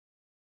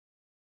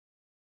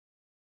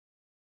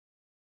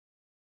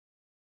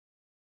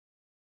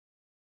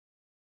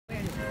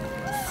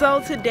So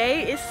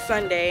today is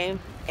Sunday,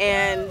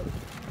 and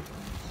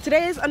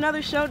today is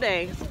another show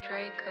day.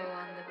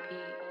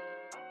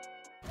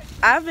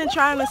 I've been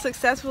trying to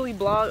successfully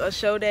vlog a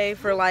show day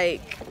for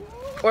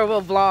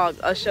vlog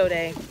a show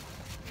day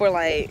for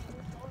like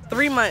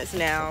 3 months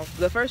now.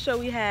 The first show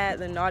we had,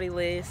 the Naughty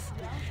List.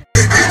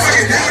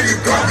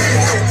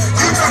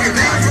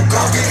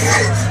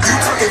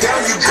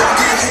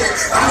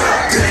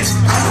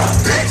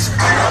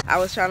 I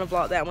was trying to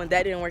vlog that one,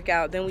 that didn't work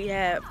out. Then we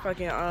had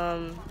fucking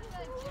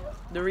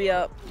the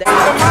re-up. It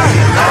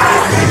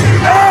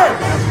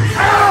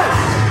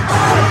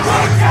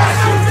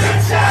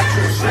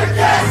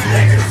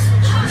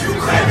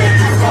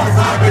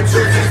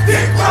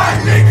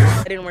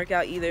didn't work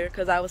out either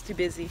because I was too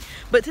busy.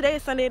 But today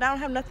is Sunday and I don't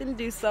have nothing to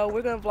do, so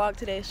we're gonna vlog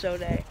today's show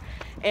day.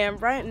 And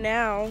right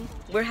now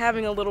we're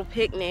having a little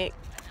picnic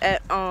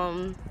at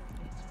the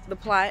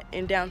Plot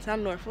in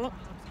downtown Norfolk.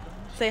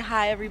 Say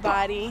hi,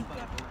 everybody.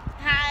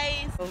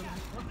 Hi.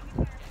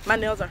 My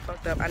nails are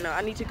fucked up. I know.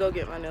 I need to go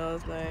get my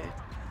nails done.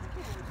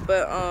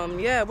 But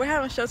yeah, we're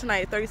having a show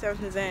tonight at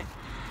 37%.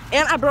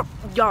 And I broke,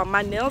 y'all,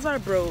 my nails are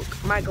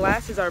broke. My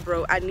glasses are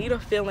broke. I need a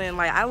fill-in.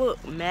 Like, I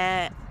look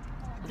mad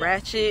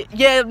ratchet.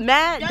 Yeah,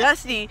 mad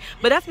dusty.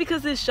 But that's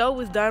because this show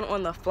was done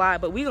on the fly.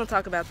 But we gonna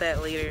talk about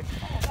that later.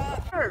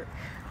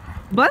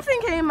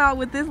 Bustin' came out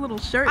with this little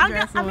shirt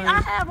dress on. I mean,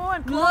 I have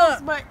on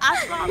clothes, but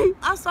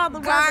I saw the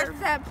God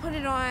said put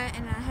it on,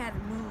 and I had a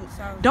mood.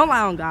 So don't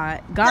lie on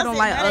God. God don't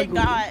like ugly.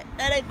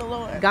 That ain't the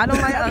Lord. God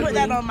don't like I ugly. put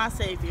that on my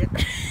Savior.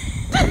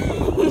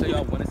 So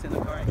y'all want us in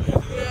the car?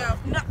 Yeah.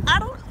 No, I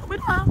don't. We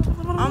don't have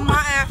on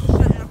my ass in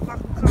the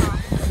fucking car.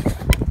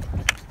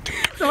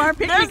 So our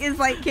picnic is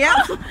like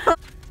camp.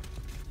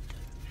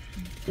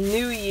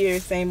 New Year,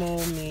 same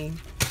old me,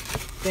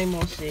 same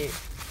old shit.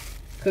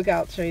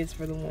 Cookout trays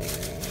for the win.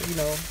 You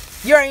know,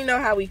 you already know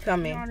how we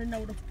coming. You already know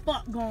what the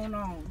fuck going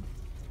on.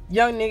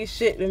 Young nigga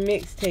shit, the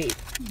mixtape.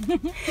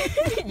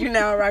 You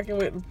now rocking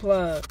with the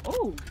plug.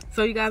 Oh.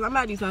 So you guys, I'm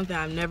about to do something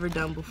I've never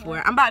done before.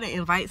 I'm about to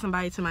invite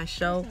somebody to my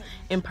show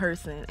in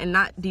person and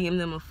not DM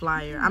them a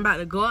flyer. I'm about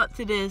to go up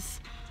to this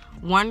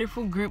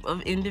wonderful group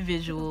of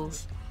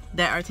individuals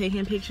that are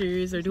taking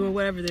pictures or doing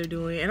whatever they're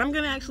doing, and I'm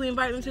gonna actually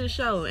invite them to the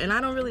show. And I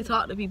don't really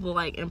talk to people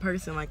like in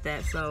person like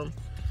that, so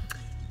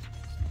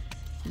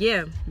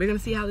yeah, we're gonna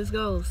see how this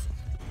goes.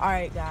 All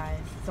right, guys,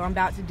 so I'm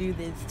about to do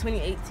this.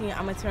 2018,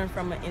 I'm gonna turn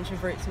from an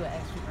introvert to an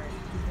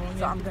extrovert.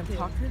 So I'm gonna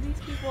talk to these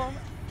people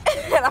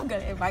and I'm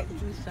gonna invite them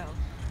to the show.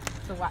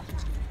 So watch me.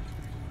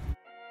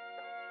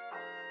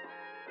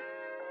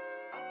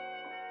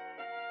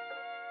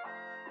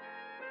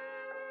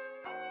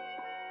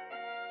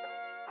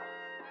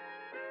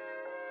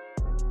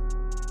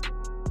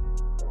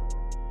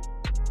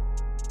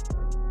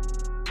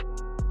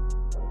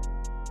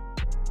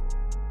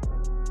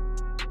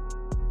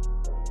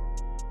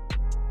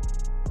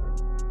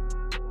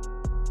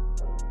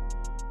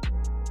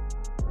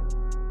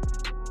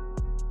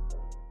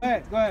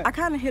 Go ahead. I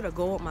kind of hit a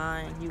gold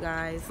mine, you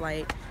guys.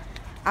 Like,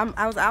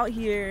 I was out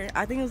here,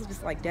 I think it was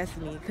just like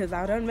destiny, because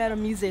I done met a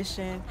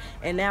musician,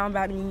 and now I'm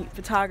about to meet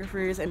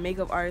photographers and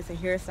makeup artists and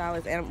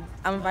hairstylists, and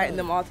I'm inviting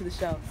them all to the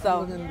show.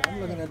 So I'm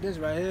looking at this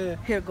right here.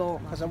 Hit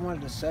gold mine. Because I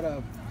wanted to set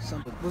up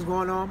something. What's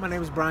going on? My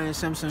name is Brian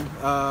Simpson,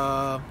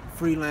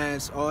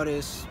 freelance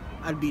artist.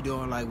 I'd be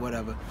doing like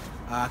whatever.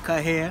 I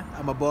cut hair.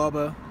 I'm a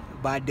barber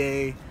by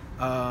day.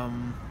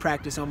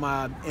 Practice on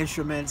my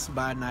instruments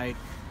by night.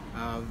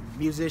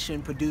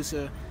 Musician,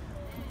 producer,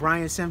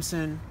 Brian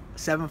Simpson,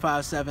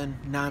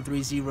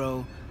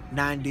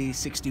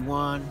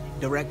 757-930-9061.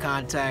 Direct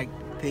contact.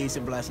 Peace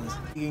and blessings.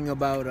 Speaking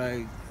about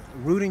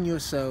rooting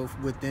yourself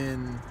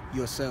within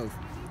yourself.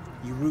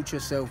 You root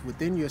yourself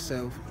within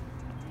yourself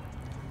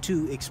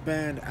to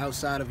expand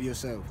outside of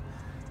yourself.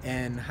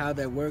 And how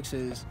that works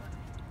is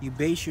you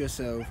base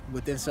yourself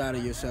within inside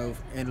of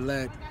yourself and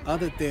let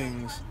other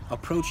things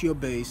approach your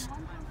base,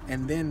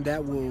 and then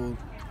that will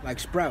like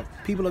sprout.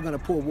 People are going to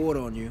pour water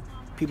on you.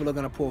 People are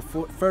going to pour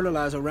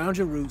fertilizer around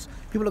your roots.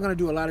 People are going to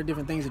do a lot of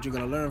different things that you're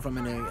going to learn from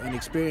and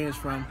experience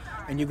from,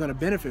 and you're going to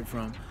benefit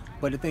from.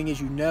 But the thing is,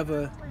 you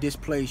never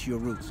displace your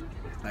roots.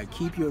 Like,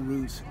 keep your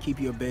roots, keep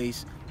your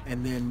base,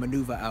 and then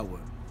maneuver outward.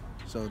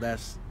 So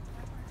that's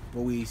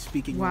what we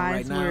speaking on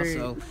right now.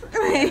 So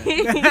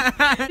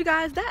you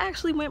guys, that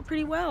actually went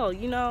pretty well.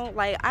 You know,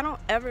 like, I don't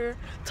ever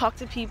talk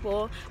to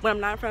people when I'm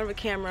not in front of a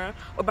camera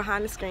or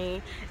behind the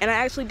screen, and I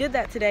actually did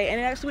that today,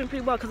 and it actually went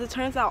pretty well, because it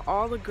turns out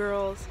all the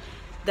girls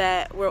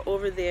that were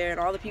over there and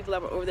all the people that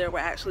were over there were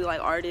actually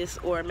like artists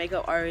or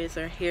makeup artists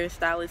or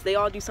hairstylists. They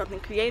all do something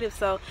creative.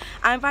 So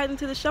I invited them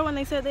to the show and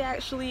they said they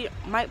actually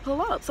might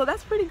pull up. So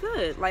that's pretty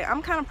good. Like,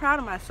 I'm kind of proud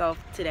of myself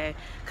today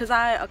because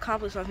I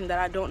accomplished something that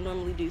I don't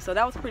normally do. So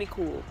that was pretty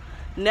cool.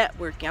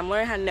 Networking. I'm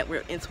learning how to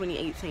network in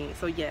 2018.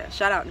 So yeah,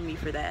 shout out to me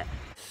for that.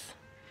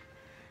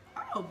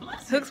 Oh,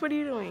 bless Hooks, what are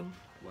you doing?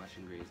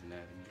 Watching Grey's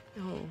Anatomy.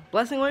 Oh,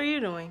 Blessing, what are you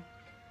doing?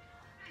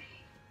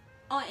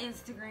 On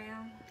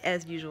Instagram.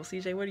 As usual.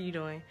 CJ, what are you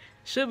doing?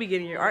 Should be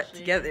getting your art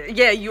together.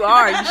 Yeah, you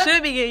are. You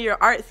should be getting your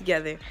art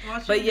together.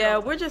 But yeah,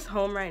 we're just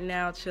home right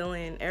now,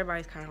 chilling.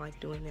 Everybody's kind of like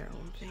doing their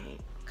own thing.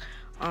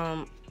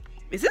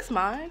 Is this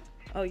mine?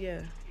 Oh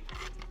yeah.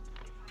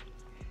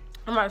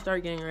 I'm about to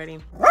start getting ready.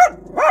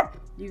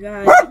 You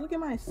guys, look at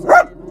my son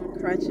on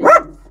crutches.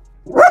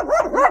 Look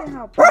at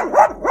how pretty.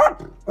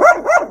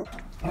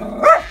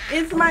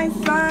 It's my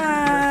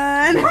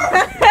son.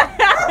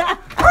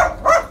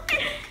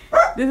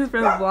 This is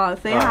for the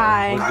vlog. Say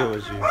hi.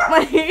 What's good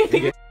with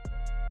you?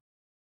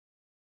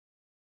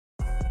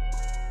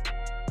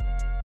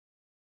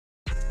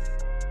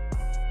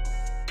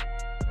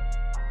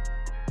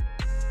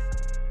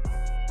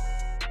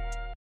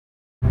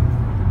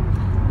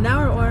 Now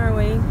we're on our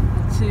way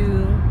to,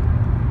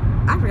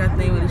 I forgot the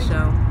name of the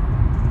show.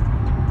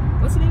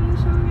 What's the name of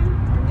the show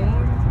again?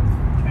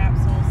 Trap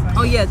Soul Sunday.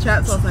 Oh yeah,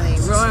 Trap Soul Sunday.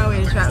 We're on our way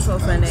to Trap Soul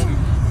Sunday.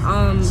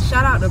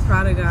 Shout out to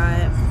Prada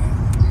God.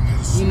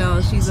 You know,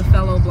 she's a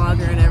fellow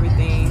blogger and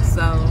everything.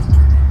 So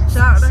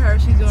shout out to her.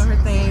 She's doing her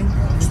thing.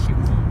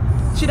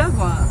 She does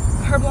vlog.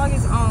 Her blog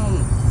is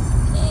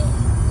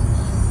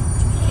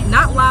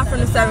not live from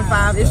the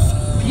 7.5. It's,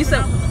 you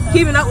said,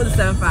 keeping up with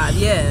the 7.5.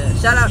 Yeah.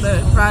 Shout out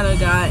to Prada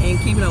God and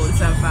keeping up with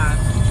the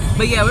 7.5.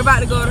 But yeah, we're about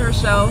to go to her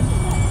show.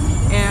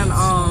 And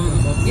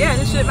yeah,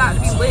 this shit about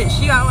to be lit.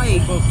 She got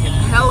like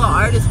hella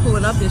artists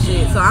pulling up and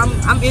shit. So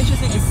I'm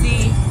interested to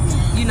see,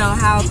 you know,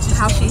 how she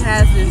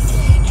has this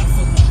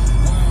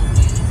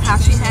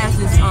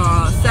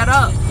set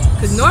up.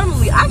 Cause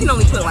normally I can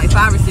only put like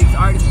 5 or 6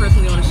 artists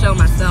personally on the show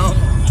myself.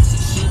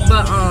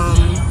 But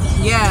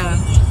yeah,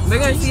 we're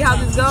gonna see how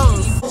this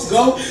goes.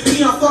 Go,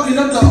 me, I'm fucking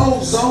up the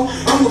whole zone.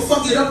 I'ma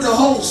fuck it up the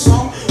whole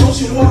song.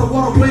 Ocean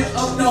water went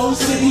up the whole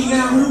city.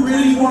 Now who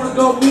really wanna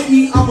go with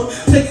me? I'ma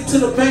take it to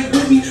the bank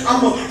with me.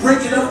 I'ma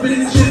break it up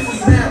in the jiffy.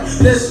 Now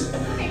listen,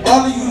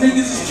 all of you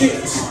niggas is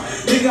kids.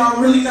 Nigga,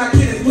 I'm really not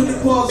kidding. Put the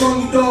paws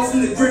on you dogs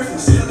from the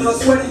Griffins. Cause I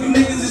swear to you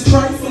niggas is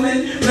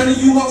trifling. None of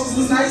you hoes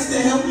was nice to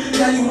him.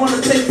 Now you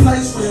wanna take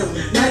flights for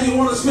him. Now you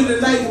wanna spend the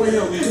night with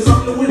him. Cause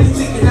I'm the winning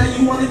ticket. Now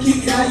you wanna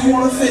kick it. Now you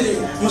wanna fit it.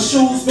 My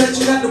shoes, bet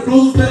you got the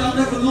blues. Bet I'll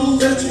never lose.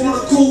 Bet you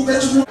wanna cool.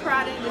 Bet you wanna.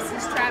 Prada, this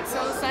is Trap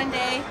Soul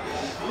Sunday.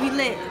 We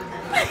lit.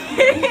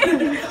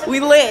 We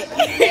lit.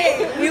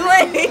 We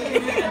lit.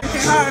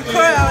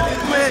 Hardcore out this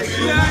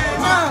bitch.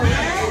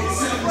 Yeah,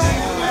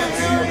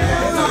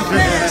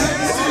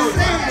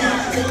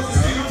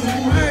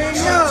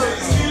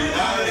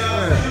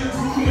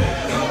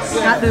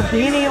 Got the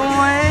beanie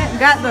on.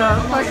 Got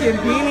the fucking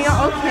beanie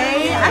on.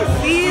 Okay, I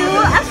see you.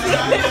 I see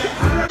you.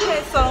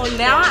 Okay, so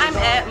now I'm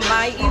at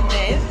my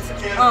event.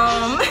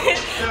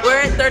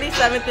 We're at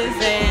 37th and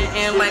Zen,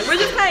 and like we're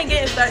just kind of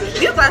getting started.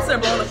 These glasses are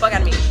blowing the fuck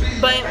out of me,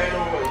 but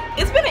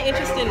it's been an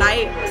interesting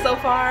night so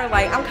far.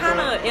 Like I'm kind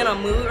of in a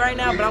mood right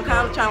now, but I'm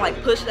kind of trying to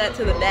like push that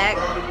to the back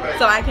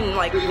so I can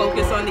like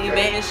focus on the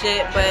event and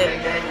shit. But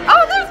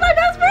oh, there's my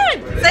best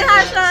friend. Say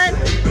hi, Sean.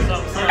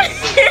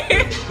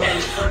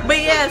 But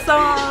yeah, so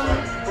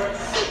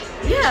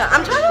yeah,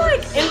 I'm trying to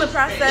like in the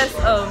process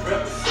of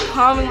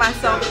calming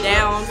myself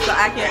down so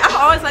I can. I'm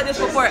always like this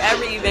before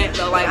every event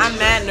though. Like I'm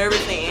mad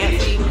nervous and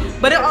antsy,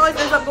 but it always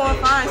ends up going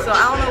fine. So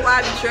I don't know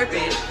why I be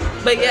tripping.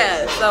 But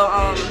yeah, so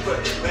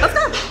let's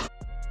go.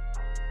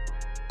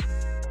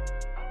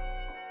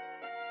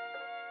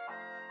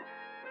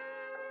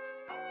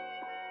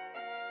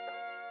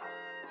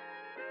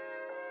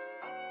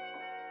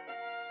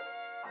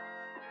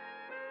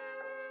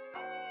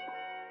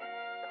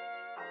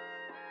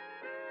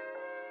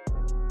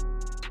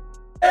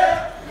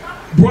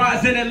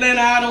 Brides in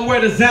Atlanta, I don't wear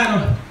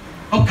designer.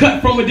 I'm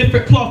cut from a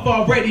different cloth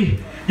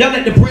already. Y'all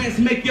let the brands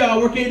make y'all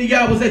work 80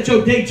 hours at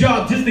your day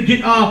job just to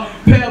get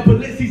pair of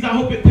Balenci's. I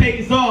hope it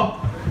pays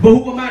off. But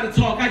who am I to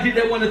talk? I did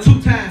that 1 or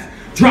 2 times.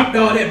 Dropped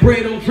all that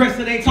bread on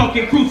dressing, ain't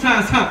talking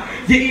croutons, huh?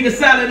 You eat a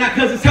salad not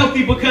cause it's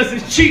healthy, because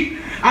it's cheap.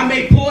 I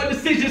made poor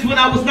decisions when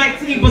I was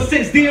 19, but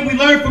since then we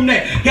learned from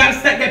that. Gotta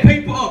stack that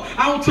paper up.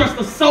 I don't trust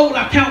a soul,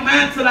 I count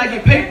mine till I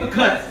get paper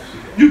cuts.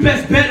 You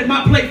best bet if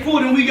my plate full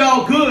and we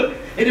all good.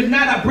 And if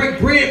not, I break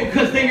bread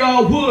because they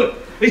all would.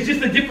 It's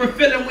just a different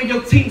feeling when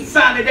your team's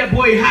solid, that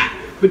boy hot.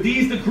 But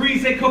these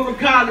degrees, they come from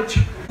college.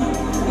 You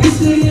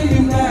should give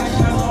me that.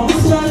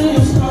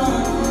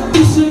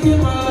 You should give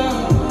my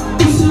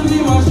love. You should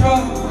be my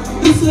drug.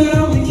 You said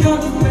I'll be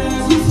counting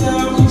fans. You said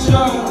I'll be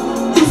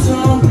drug. You said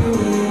I'll be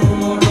in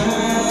my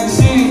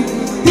backseat.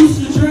 You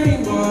should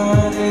drink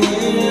wine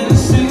in the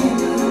sea.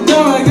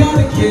 Now I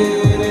gotta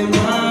get it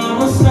by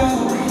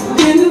myself.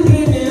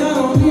 Independent, I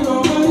don't need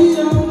nobody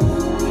else.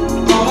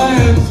 All I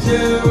have is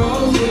 10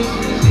 roses.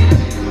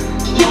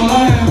 All I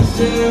have is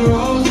 10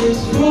 roses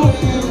for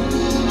you.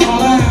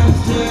 All I have is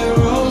 10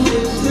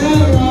 roses, 10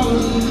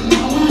 roses.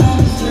 All I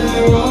have is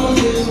 10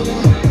 roses.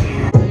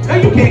 Now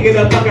you can't get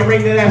a fucking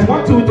ring that ass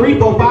 1, 2, 3,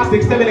 4, 5,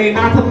 6, 7, 8,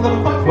 9, 10,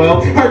 11, fuck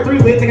 12. Heard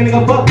 3 wins, ain't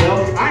gonna fuck well.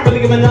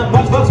 really giving up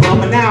much bucks well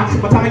for now.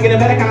 My time ain't getting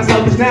better, kinda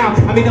selfish now.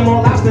 I mean, I'm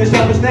more lobster than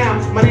shellfish now.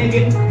 My name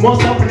getting more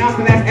self-pronounced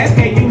than that's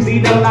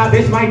SKUZ, double I,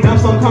 bitch. Might dump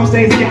some cum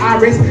stains in your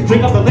iris.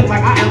 Drink up the lip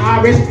like I am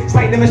Irish.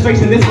 Slight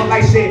demonstration, this one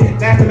like shit.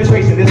 Last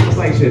demonstration, this one's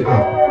like shit.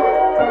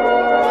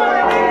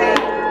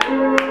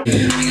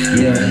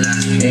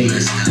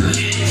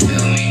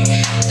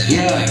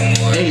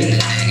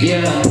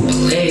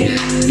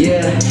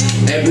 Yeah,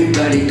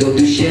 everybody go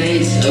through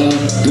shades of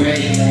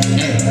gray,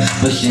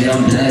 but shit,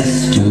 I'm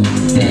blessed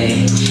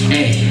today.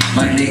 Hey,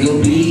 my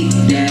nigga be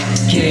that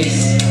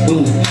case.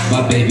 Ooh,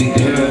 my baby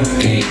girl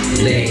can't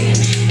late.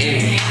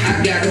 Hey,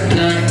 I got a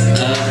blunt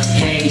of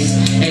haze.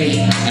 Hey,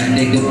 a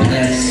nigga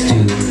blessed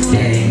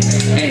today.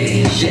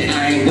 Hey, shit,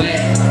 I ain't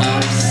wet,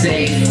 I'm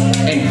safe.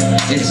 Hey,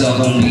 it's all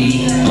gonna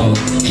be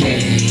okay.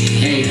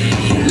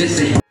 Hey,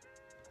 listen.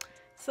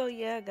 So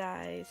yeah,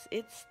 guys,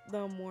 it's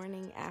the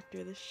morning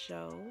after the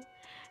show,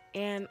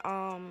 and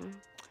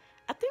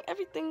I think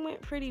everything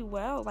went pretty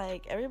well.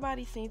 Like,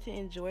 everybody seemed to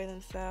enjoy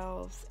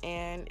themselves,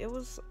 and it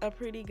was a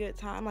pretty good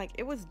time. Like,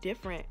 it was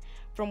different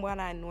from what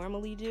I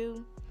normally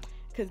do,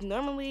 because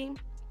normally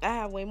I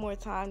have way more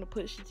time to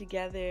put shit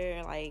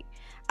together. Like,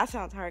 I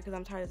sound tired because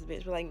I'm tired as a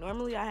bitch, but like,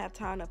 normally I have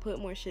time to put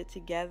more shit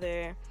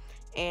together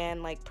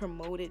and like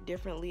promote it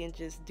differently and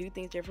just do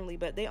things differently.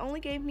 But they only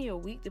gave me a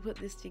week to put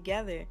this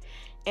together,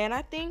 and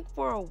I think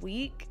for a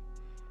week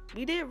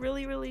we did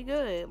really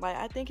good. Like,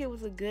 I think it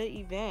was a good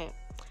event.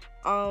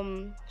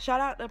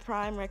 Shout out to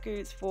Prime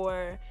Records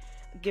for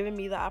giving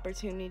me the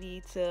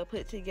opportunity to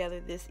put together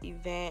this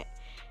event,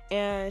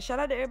 and shout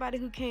out to everybody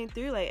who came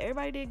through. Like,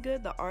 everybody did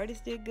good, the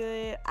artists did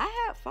good,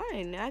 I had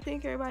fun, I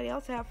think everybody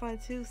else had fun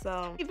too.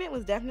 So the event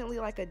was definitely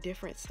like a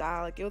different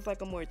style. Like, it was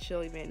like a more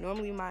chill event.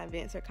 Normally my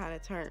events are kind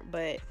of turned,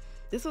 but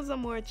this was a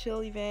more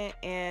chill event,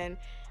 and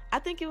I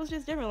think it was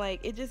just different. Like,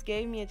 it just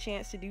gave me a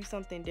chance to do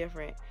something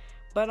different.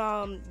 But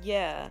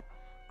yeah,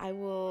 I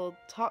will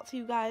talk to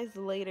you guys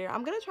later.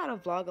 I'm gonna try to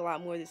vlog a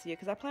lot more this year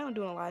because I plan on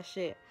doing a lot of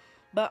shit.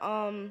 But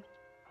I'm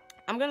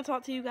gonna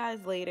talk to you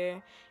guys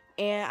later,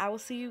 and I will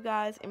see you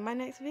guys in my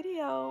next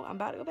video. I'm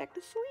about to go back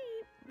to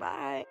sleep.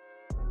 Bye.